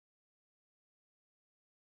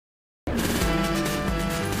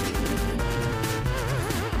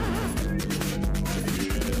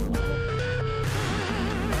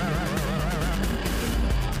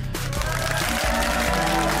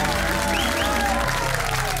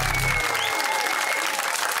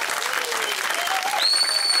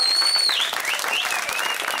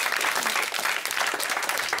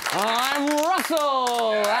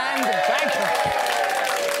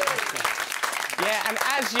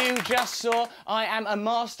you just saw, I am a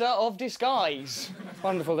master of disguise.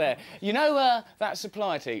 Wonderful there. You know that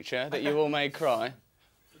supply teacher that you all made cry?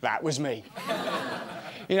 That was me.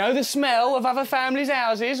 You know the smell of other families'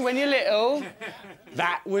 houses when you're little?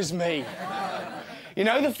 That was me. You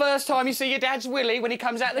know the first time you see your dad's willy when he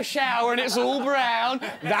comes out the shower and it's all brown?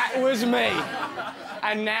 That was me.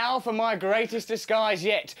 And now for my greatest disguise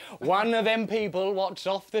yet. One of them people watched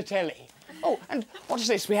off the telly. Oh, and what's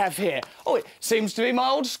this we have here? Oh, it seems to be my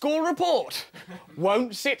old school report.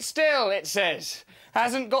 Won't sit still, it says.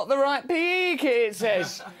 Hasn't got the right PE kit, it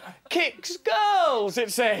says. Kicks girls,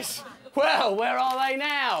 it says. Well, where are they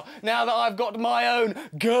now? Now that I've got my own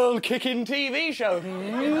girl-kicking TV show.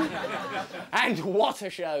 And what a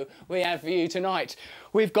show we have for you tonight.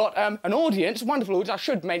 We've got an audience, wonderful audience, I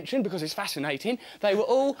should mention, because it's fascinating. They were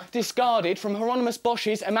all discarded from Hieronymus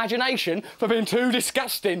Bosch's imagination for being too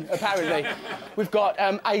disgusting, apparently. We've got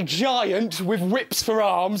a giant with whips for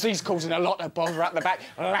arms. He's causing a lot of bother at the back,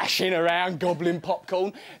 lashing around, gobbling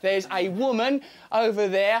popcorn. There's a woman over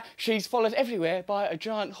there. She's followed everywhere by a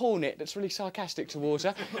giant hornet that's really sarcastic towards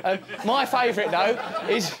her. My favourite, though,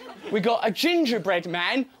 is we got a gingerbread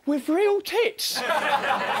man with real tits.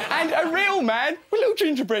 And a real man with little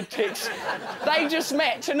gingerbread tits. They just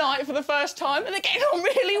met tonight for the first time and they're getting on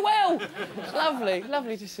really well. It's lovely,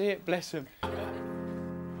 lovely to see it, bless them.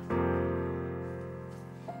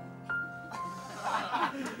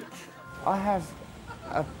 I have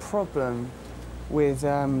a problem with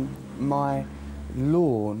my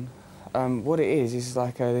lawn. What it is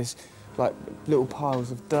like this little piles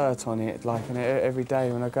of dirt on it, like, and every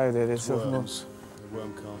day when I go there, there's sort of worms.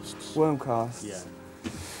 Worm casts. Worm casts? Yeah.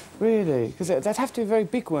 Really? Because they'd have to be very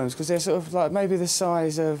big worms, because they're sort of like maybe the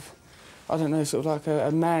size of, I don't know, sort of like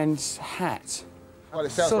a man's hat. Well,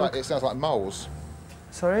 it sounds like moles.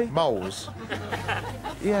 Sorry? Moles.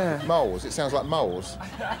 Yeah. Moles. It sounds like moles.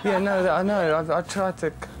 Yeah, no, I know. I tried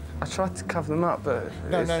to cover them up, but...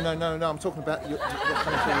 No. I'm talking about you're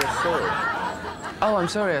coming through your soil. Oh, I'm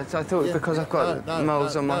sorry. I thought it was because I've got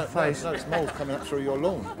moles on my face. No, it's moles coming up through your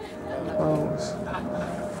lawn. Moles.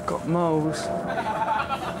 I've got moles.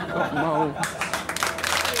 Got moles.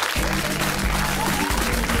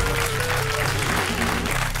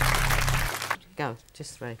 Go,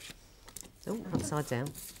 just 3. Oh, upside down.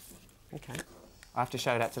 OK. I have to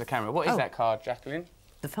show that to the camera. What is that card, Jacqueline?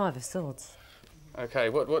 The 5 of Swords. OK,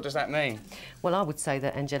 what does that mean? Well, I would say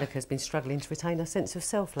that Angelica's been struggling to retain her sense of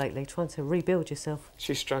self lately, trying to rebuild yourself.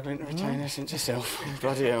 She's struggling to retain her sense of self.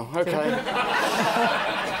 Bloody hell. OK.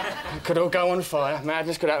 Could all go on fire.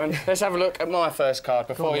 Madness could happen. Let's have a look at my first card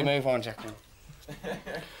before we move on, Jacqueline.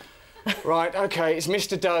 Right, OK, it's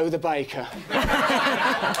Mr. Doe, the baker.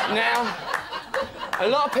 Now, a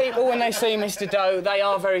lot of people, when they see Mr. Doe, they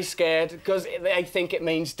are very scared because they think it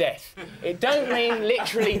means death. It don't mean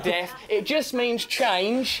literally death. It just means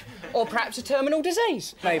change or perhaps a terminal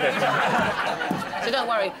disease, maybe. So don't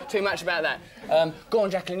worry too much about that. Go on,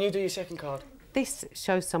 Jacqueline, you do your second card. This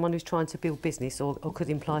shows someone who's trying to build business or could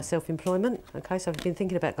imply self-employment. OK, so if you've been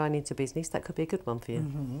thinking about going into business, that could be a good one for you.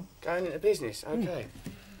 Mm-hmm. Going into business? OK.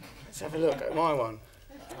 Let's have a look at my one.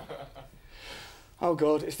 Oh,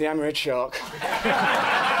 God, it's the hammerhead shark.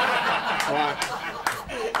 Right.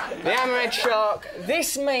 The hammerhead shark.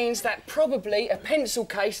 This means that probably a pencil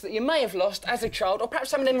case that you may have lost as a child, or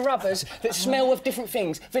perhaps some of them rubbers that smell of different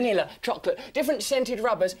things, vanilla, chocolate, different scented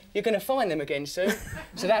rubbers, you're going to find them again soon.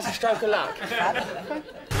 So that's a stroke of luck.